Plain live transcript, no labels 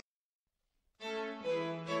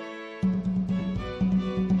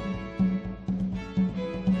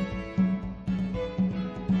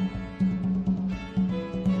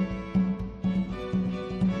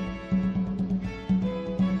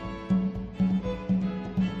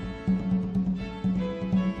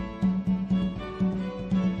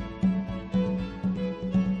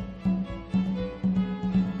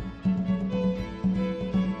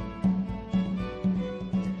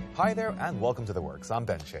Hi there and welcome to The Works. I'm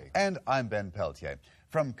Ben Shea. And I'm Ben Peltier.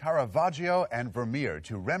 From Caravaggio and Vermeer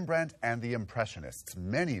to Rembrandt and the Impressionists,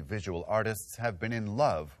 many visual artists have been in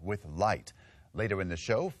love with light. Later in the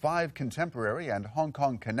show, 5 contemporary and Hong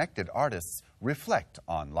Kong-connected artists reflect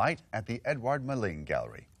on light at the Eduoard Malingue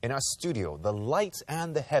Gallery. In our studio, the light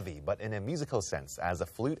and the heavy, but in a musical sense, as the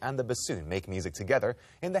flute and the bassoon make music together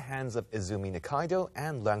in the hands of Izumi Nikaido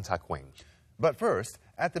and Leung Tak-wing. But first,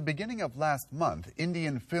 at the beginning of last month,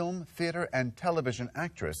 Indian film, theatre and television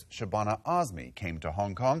actress Shabana Azmi came to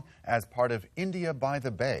Hong Kong as part of India by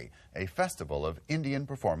the Bay, a festival of Indian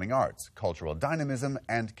performing arts, cultural dynamism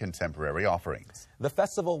and contemporary offerings. The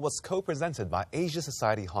festival was co-presented by Asia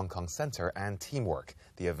Society Hong Kong Centre and Teamwork.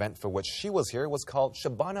 The event for which she was here was called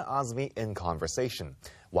Shabana Azmi in Conversation.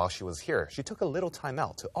 While she was here, she took a little time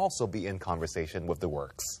out to also be in conversation with The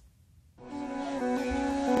Works.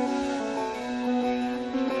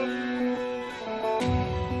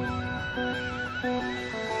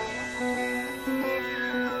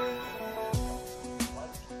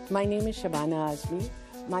 My name is Shabana Azmi.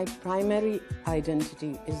 My primary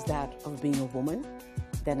identity is that of being a woman,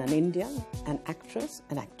 then an Indian, an actress,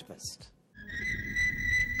 an activist.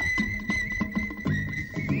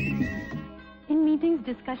 इन meetings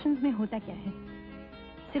discussions में होता क्या है?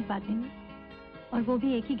 सिर्फ बातें नहीं, और वो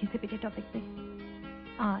भी एक ही घिसे-पिटे टॉपिक पे।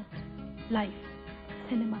 Art, life,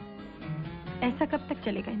 cinema. ऐसा कब तक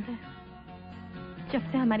चलेगा इंदर?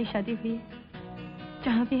 जब से हमारी शादी हुई है,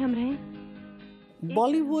 जहाँ भी हम रहें।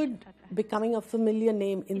 Bollywood becoming a familiar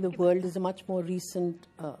name in the world is a much more recent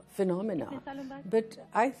phenomena. But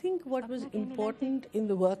I think what was important in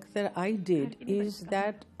the work that I did is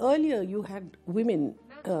that earlier you had women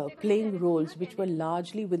playing roles which were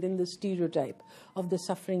largely within the stereotype of the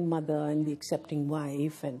suffering mother and the accepting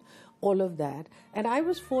wife and all of that. And I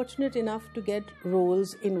was fortunate enough to get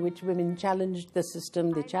roles in which women challenged the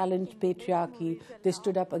system, they challenged patriarchy, they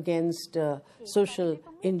stood up against social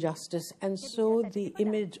injustice. And so the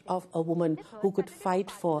image of a woman who could fight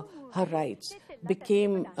for her rights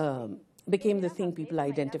became the thing people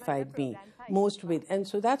identified me most with. And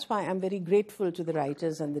so that's why I'm very grateful to the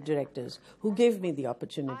writers and the directors who gave me the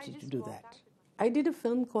opportunity to do that. I did a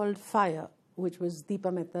film called Fire, which was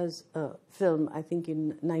Deepa Mehta's film, I think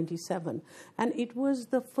in '97. And it was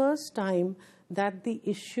the first time that the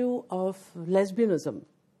issue of lesbianism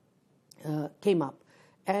came up.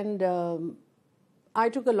 And I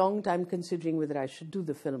took a long time considering whether I should do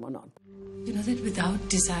the film or not. You know that without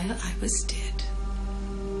desire, I was dead.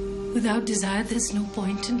 Without desire, there's no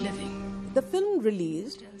point in living. The film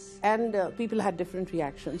released, and people had different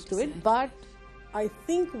reactions to it, but I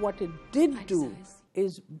think what it did do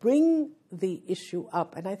is bring the issue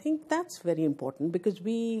up. And I think that's very important because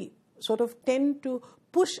we sort of tend to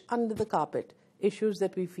push under the carpet issues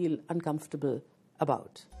that we feel uncomfortable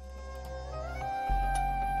about.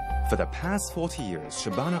 For the past 40 years,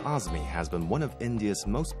 Shabana Azmi has been one of India's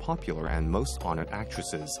most popular and most honored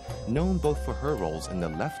actresses, known both for her roles in the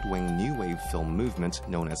left-wing new wave film movement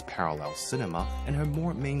known as parallel cinema and her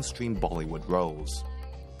more mainstream Bollywood roles.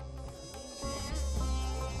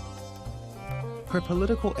 Her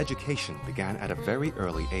political education began at a very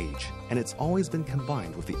early age, and it's always been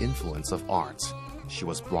combined with the influence of art. She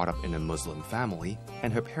was brought up in a Muslim family,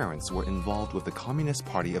 and her parents were involved with the Communist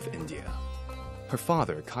Party of India. Her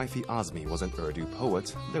father, Kaifi Azmi, was an Urdu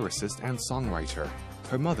poet, lyricist, and songwriter.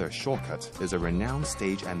 Her mother, Shorkat, is a renowned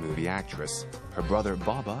stage and movie actress. Her brother,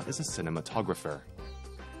 Baba, is a cinematographer.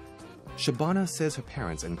 Shabana says her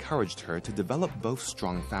parents encouraged her to develop both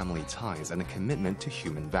strong family ties and a commitment to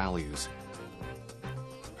human values.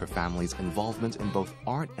 Her family's involvement in both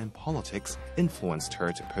art and politics influenced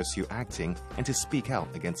her to pursue acting and to speak out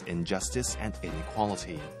against injustice and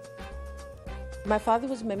inequality. My father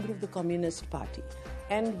was a member of the Communist Party,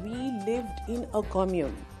 and we lived in a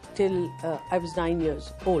commune till I was 9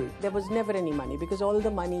 years old. There was never any money because all the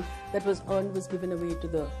money that was earned was given away to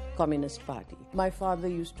the Communist Party. My father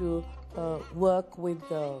used to work with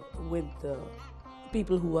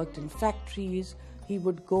people who worked in factories. He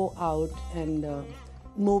would go out and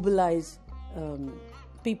mobilize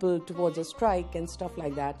people towards a strike and stuff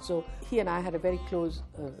like that. So he and I had a very close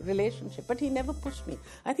relationship, but he never pushed me.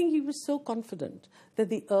 I think he was so confident that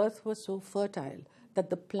the earth was so fertile that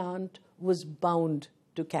the plant was bound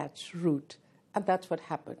to catch root. And that's what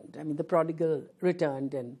happened. I mean, the prodigal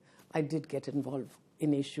returned, and I did get involved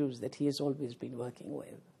in issues that he has always been working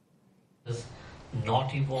with. Has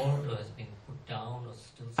not evolved or has been put down or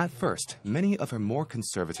still... At first, many of her more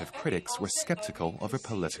conservative critics were skeptical of her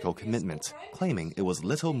political commitment, claiming it was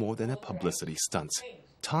little more than a publicity stunt.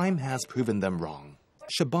 Time has proven them wrong.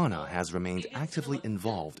 Shabana has remained actively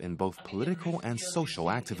involved in both political and social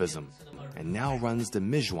activism, and now runs the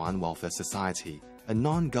Mijwan Welfare Society, a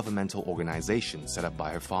non-governmental organization set up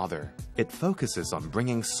by her father. It focuses on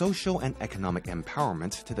bringing social and economic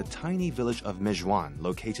empowerment to the tiny village of Mijwan,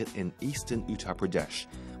 located in eastern Uttar Pradesh,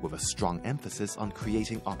 with a strong emphasis on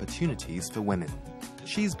creating opportunities for women.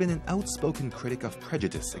 She's been an outspoken critic of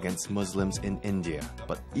prejudice against Muslims in India,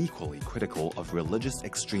 but equally critical of religious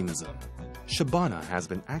extremism. Shabana has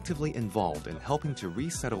been actively involved in helping to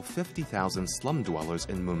resettle 50,000 slum dwellers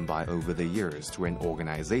in Mumbai over the years through an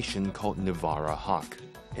organization called Nivara Haq.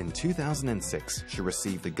 In 2006, she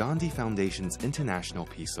received the Gandhi Foundation's International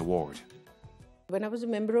Peace Award. When I was a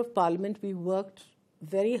member of parliament, we worked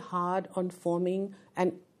very hard on forming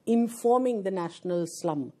and informing the national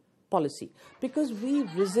slum policy, because we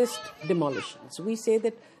resist demolitions. We say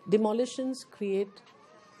that demolitions create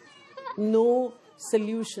no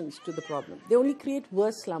solutions to the problem. They only create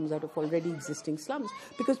worse slums out of already existing slums,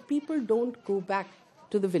 because people don't go back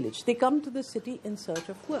to the village. They come to the city in search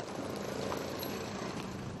of work.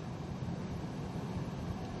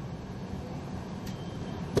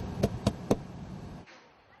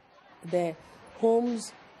 Their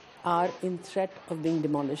homes are in threat of being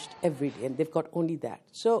demolished every day, and they've got only that.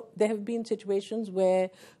 So there have been situations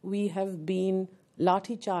where we have been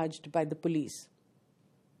lathi charged by the police.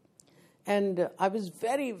 And I was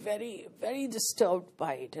very, very, very disturbed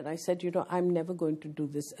by it. And I said, I'm never going to do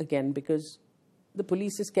this again, because the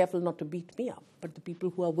police is careful not to beat me up, but the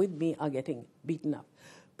people who are with me are getting beaten up.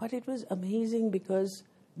 But it was amazing, because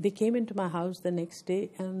they came into my house the next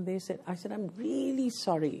day and I said, I'm really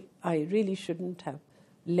sorry. I really shouldn't have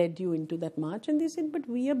led you into that march. And they said, but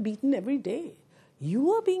we are beaten every day.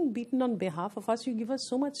 You are being beaten on behalf of us. You give us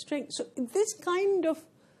so much strength. So this kind of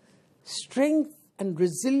strength and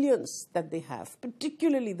resilience that they have,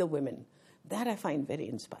 particularly the women, that I find very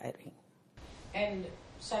inspiring. And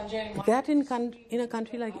Sanjay, that in a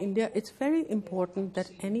country like India, it's very important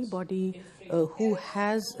that anybody who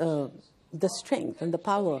has the strength and the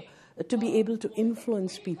power to be able to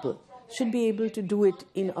influence people should be able to do it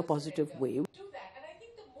in a positive way.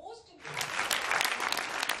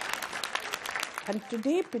 And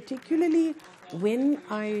today, particularly when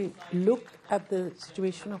I look at the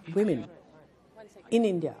situation of women in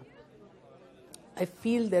India, I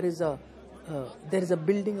feel there is a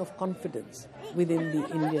building of confidence within the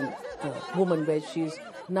Indian woman, where she's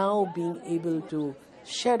now being able to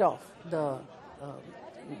shed off the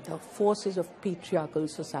forces of patriarchal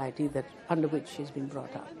society under which she's been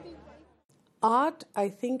brought up. Art, I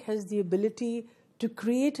think, has the ability to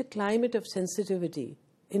create a climate of sensitivity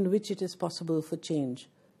in which it is possible for change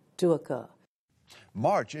to occur.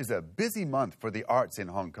 March is a busy month for the arts in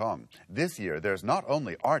Hong Kong. This year, there's not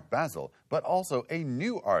only Art Basel, but also a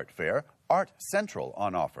new art fair, Art Central,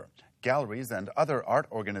 on offer. Galleries and other art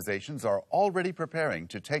organizations are already preparing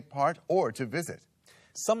to take part or to visit.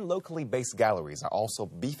 Some locally based galleries are also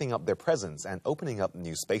beefing up their presence and opening up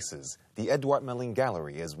new spaces. The Eduoard Malingue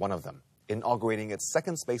Gallery is one of them. Inaugurating its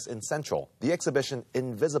second space in Central, the exhibition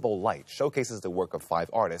Invisible Light showcases the work of 5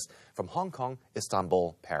 artists from Hong Kong,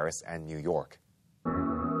 Istanbul, Paris, and New York.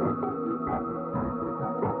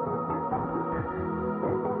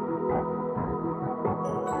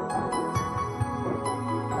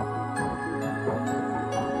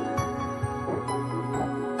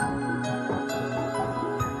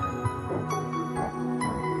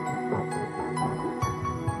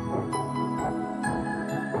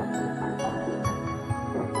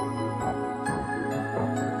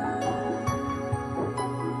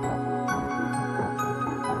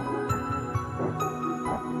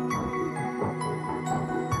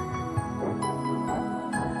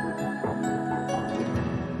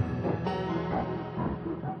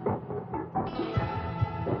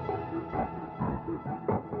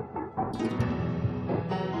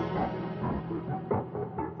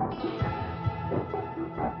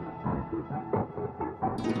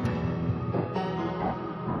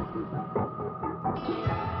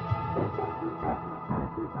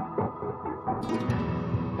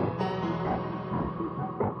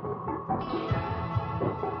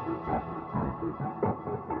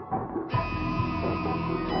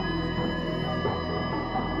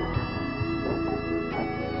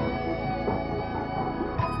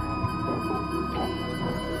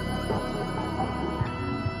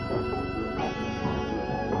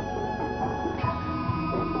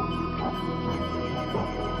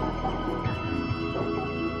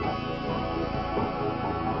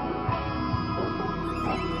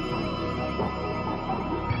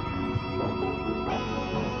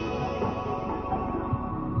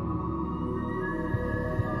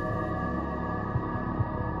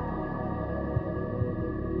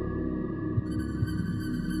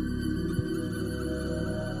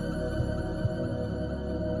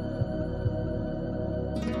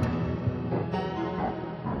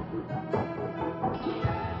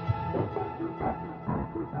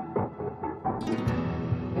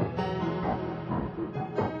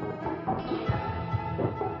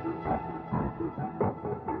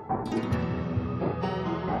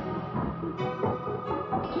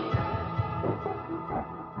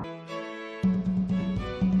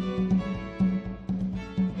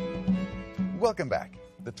 Welcome back.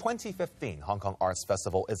 The 2015 Hong Kong Arts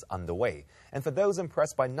Festival is underway, and for those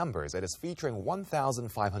impressed by numbers, it is featuring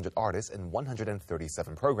 1,500 artists in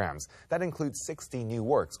 137 programs. That includes 60 new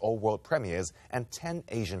works, all world premieres, and 10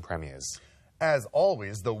 Asian premieres. As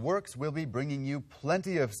always, the Works will be bringing you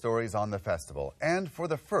plenty of stories on the festival. And for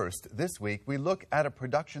the first, this week, we look at a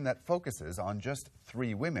production that focuses on just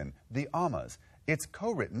 3 women, the Amas. It's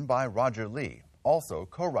co-written by Roger Lee, also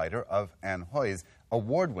co-writer of Anne Hui's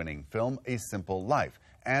award-winning film A Simple Life,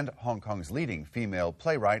 and Hong Kong's leading female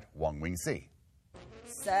playwright Wong Wing-si.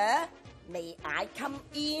 Sir, may I come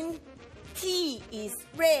in? Tea is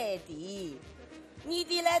ready. 呢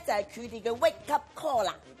啲咧就係佢哋嘅 wake up call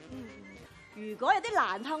啦。如果有啲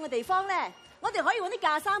難堪嘅地方咧，我哋可以揾啲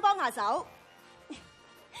架生幫下手。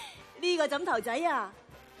呢個枕頭仔啊，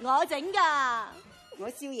我整㗎。我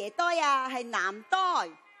少爺袋啊，係男袋。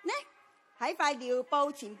呢喺塊尿布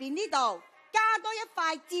前邊呢度加多一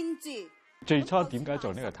塊墊住。最初點解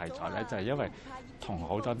做呢個題材咧？就係因為同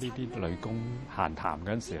好多呢啲女工閒談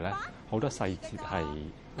嗰陣時咧，好多細節係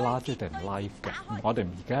larger than life 嘅，我哋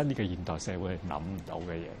而家呢個現代社會係諗唔到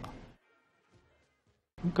嘅嘢咯。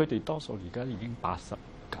咁佢哋多數而家已經80、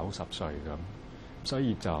90歲咁，所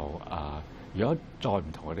以就如果再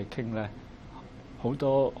唔同佢哋傾咧，好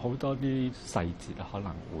多啲細節可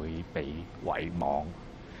能會被遺忘。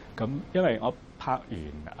咁因為我拍完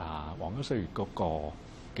黃金歲月嗰個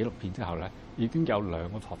紀錄片之後咧，已經有2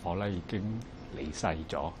個婆婆咧已經離世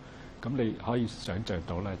咗。咁你可以想像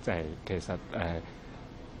到咧，即係其實呢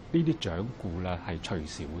啲掌故咧係隨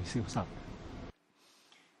時會消失。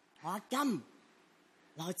我阿金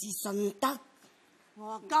來自順德，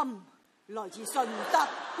我阿金來自順德，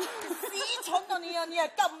屎蠢啊你啊！你係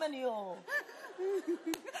金啊你哦！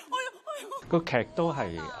個劇都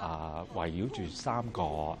係圍繞住3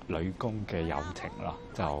個女工嘅友情啦，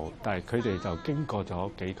但係佢哋就經過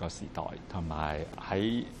咗幾個時代，同埋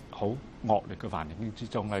喺好惡劣嘅環境之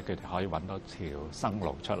中咧，佢哋可以揾到條生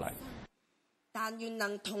路出嚟。但願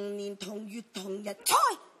能同年同月同日。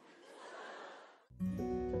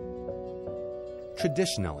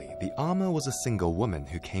 Traditionally, the Ama was a single woman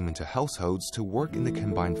who came into households to work in the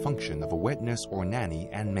combined function of a wet nurse or nanny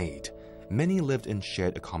and maid. Many lived in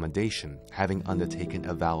shared accommodation, having undertaken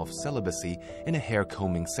a vow of celibacy in a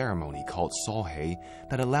hair-combing ceremony called sohei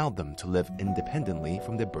that allowed them to live independently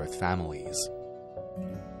from their birth families.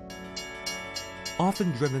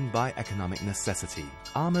 Often driven by economic necessity,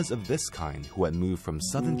 Amas of this kind who had moved from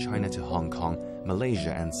southern China to Hong Kong,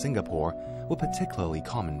 Malaysia and Singapore were particularly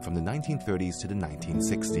common from the 1930s to the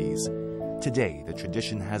 1960s. Today, the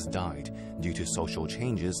tradition has died due to social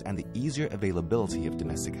changes and the easier availability of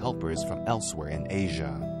domestic helpers from elsewhere in Asia.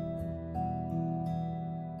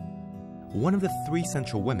 One of the 3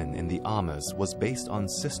 central women in the Amas was based on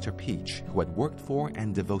Sister Peach, who had worked for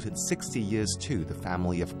and devoted 60 years to the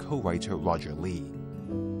family of co-writer Roger Lee.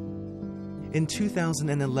 In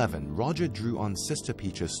 2011, Roger drew on Sister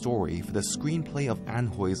Peach's story for the screenplay of Anne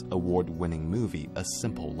Hui's award-winning movie, A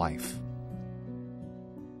Simple Life.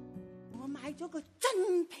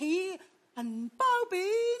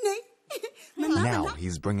 Now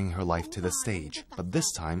he's bringing her life to the stage, but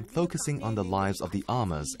this time focusing on the lives of the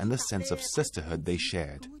Amas and the sense of sisterhood they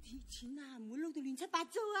shared.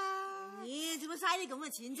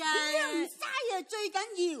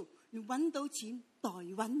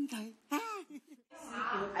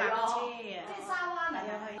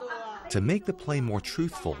 To make the play more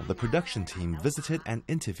truthful, the production team visited and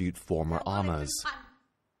interviewed former Amas.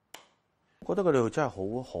 覺得佢哋真係好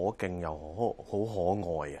可敬又好可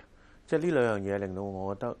愛啊！即係呢兩樣嘢令到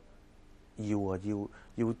我覺得要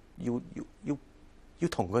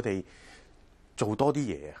同佢哋做多啲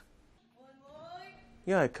嘢啊！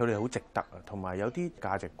因為佢哋好值得啊，同埋有啲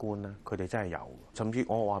價值觀咧，佢哋真係有。甚至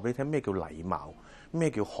我話俾你聽咩叫禮貌，咩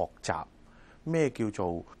叫學習，咩叫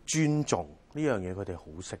做尊重呢樣嘢，佢哋好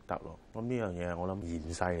識得咯。咁呢樣嘢我諗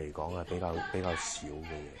現世嚟講係比較少嘅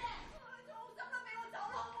嘢。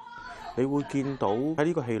 你會見到喺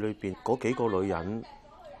呢個戲裏邊嗰幾個女人，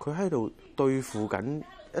佢喺度對付緊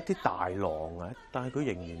一啲大浪啊，但係佢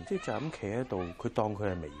仍然就咁企喺度，佢當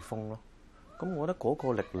佢係微風咯。咁我覺得嗰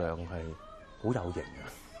個力量係好有型啊！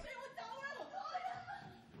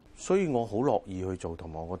所以我好樂意去做，同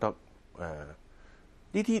埋我覺得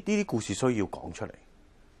呢啲故事需要講出嚟，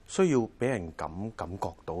需要俾人感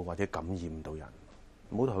覺到或者感染到人。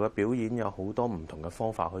舞台嘅表演有好多唔同嘅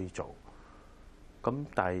方法可以做，咁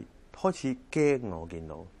但係 開始驚我見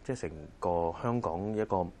到，即係成個香港一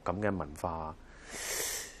個咁嘅文化，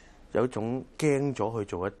有一種驚咗去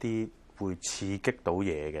做一啲會刺激到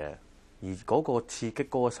嘢嘅，而嗰個刺激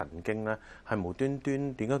嗰個神經咧係無端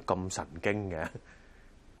端點解咁神經嘅？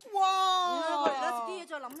哇！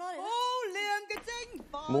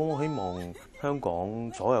我希望香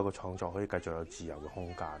港所有嘅創作可以繼續有自由嘅空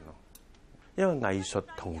間咯，因為藝術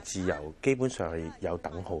同自由基本上係有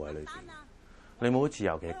等號喺裏邊。你冇咗自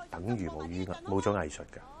由嘅，等於冇咗藝術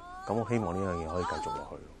嘅。咁我希望呢樣嘢可以繼續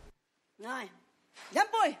落去。唉，飲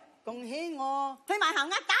杯，恭喜我去賣鹹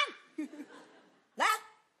鴨蛋。嚟，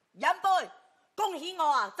飲杯，恭喜我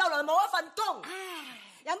啊，就來冇一份工。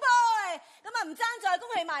飲杯，咁啊唔爭再恭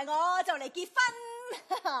喜埋我，就嚟結婚。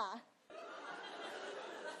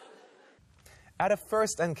At a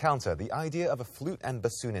first encounter, the idea of a flute and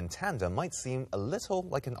bassoon in tandem might seem a little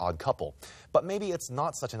like an odd couple. But maybe it's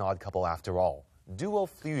not such an odd couple after all. Duo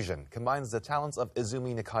Fusion combines the talents of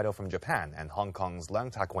Izumi Nikaido from Japan and Hong Kong's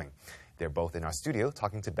Leung Tak-wing. They're both in our studio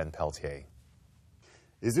talking to Ben Peltier.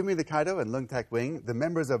 Izumi Nikaido and Leung Tak-wing, the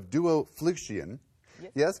members of Duo Fusion.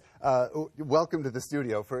 Yes? Welcome to the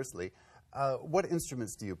studio, firstly. What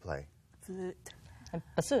instruments do you play? Flute and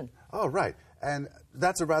bassoon. Oh, right. And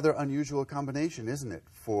that's a rather unusual combination, isn't it,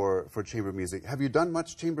 for chamber music? Have you done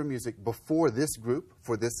much chamber music before this group,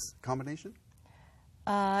 for this combination?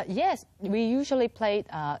 Yes, we usually play,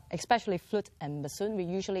 especially flute and bassoon, we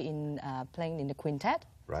usually playing in the quintet.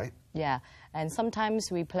 Right. Yeah, and sometimes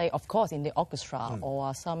we play, of course, in the orchestra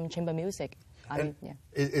or some chamber music.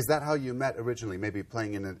 Is that how you met originally, maybe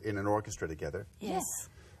playing in an orchestra together? Yes.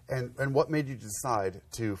 And what made you decide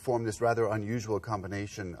to form this rather unusual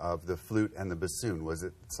combination of the flute and the bassoon? Was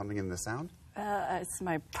it something in the sound? It's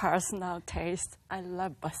my personal taste. I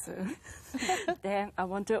love bassoon. Then I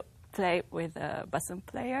want to play with a bassoon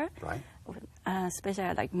player. Right. Especially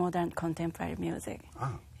I like modern contemporary music.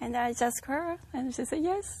 Ah. And I just heard, and she said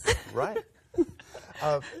yes. Right.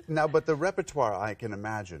 Now, but the repertoire, I can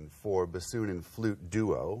imagine, for bassoon and flute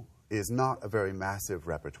duo is not a very massive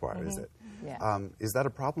repertoire, is it? Yeah. Is that a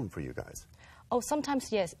problem for you guys? Oh,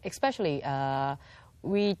 sometimes yes, especially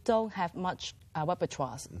we don't have much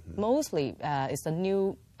repertoires. Mostly it's the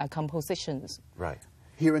new compositions. Right.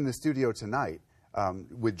 Here in the studio tonight,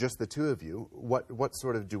 with just the two of you, what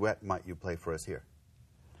sort of duet might you play for us here?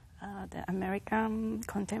 The American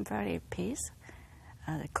contemporary piece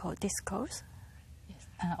called Discourse. Yes.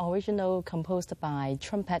 Original composed by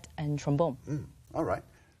trumpet and trombone. All right.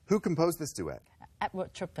 Who composed this duet?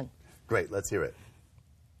 Eduoard Turpin. Great, let's hear it.